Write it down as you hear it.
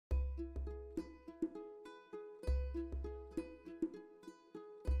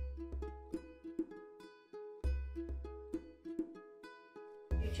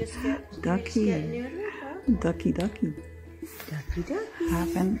Ducky. Ducky, ducky. Ducky, ducky.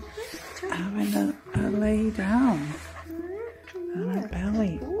 Having a lay down. And a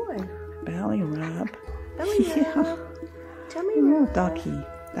belly. Belly rub. Belly Yeah. rub. Tummy Oh, rub. ducky.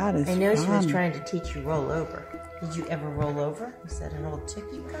 That is I know fun. she was trying to teach you roll over. Did you ever roll over? Is that an old tick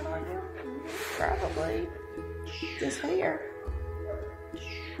you got on you? Probably. This hair. Yeah,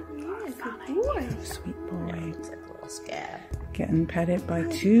 good boy. Sweet Yeah, boy. looks like a little scab. Getting petted by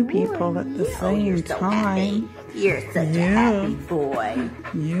two people at the same time. You're such a happy boy.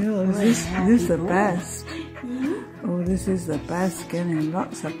 Yeah, this is the best. Oh, this is the best. Getting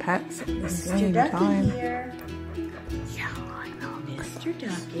lots of pets at the same time. Here. Yeah, I know. Mr.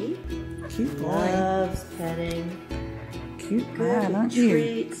 Ducky Cute boy. loves petting. Cute Good man, aren't you?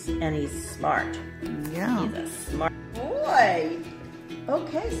 treats, and he's smart. Yeah. He's a smart boy.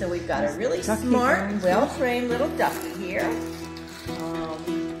 Okay, so we've got a really Ducky smart, bones. well-trained little ducky here.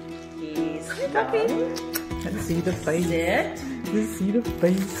 He's Ducky. Let's see the face. Sit. Let's see the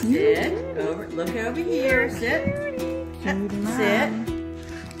face. Sit. Look over here. Sit. Cute man.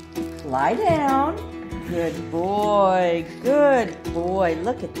 Sit. Lie down. Good boy. Good boy.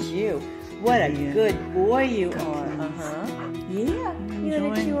 Look at you. What a good boy you are. Yeah. You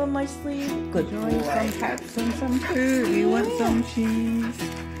want to chew on my sleeve? Good boy. Enjoy some pets and some food. You want some cheese?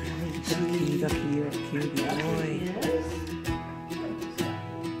 Ducky, ducky, you're a cute boy.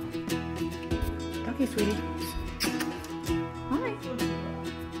 Ducky, sweetie. Hi.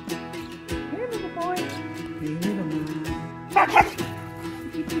 Here, little boy. Hey, little man.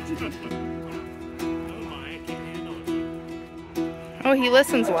 Oh, he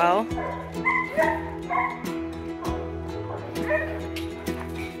listens well.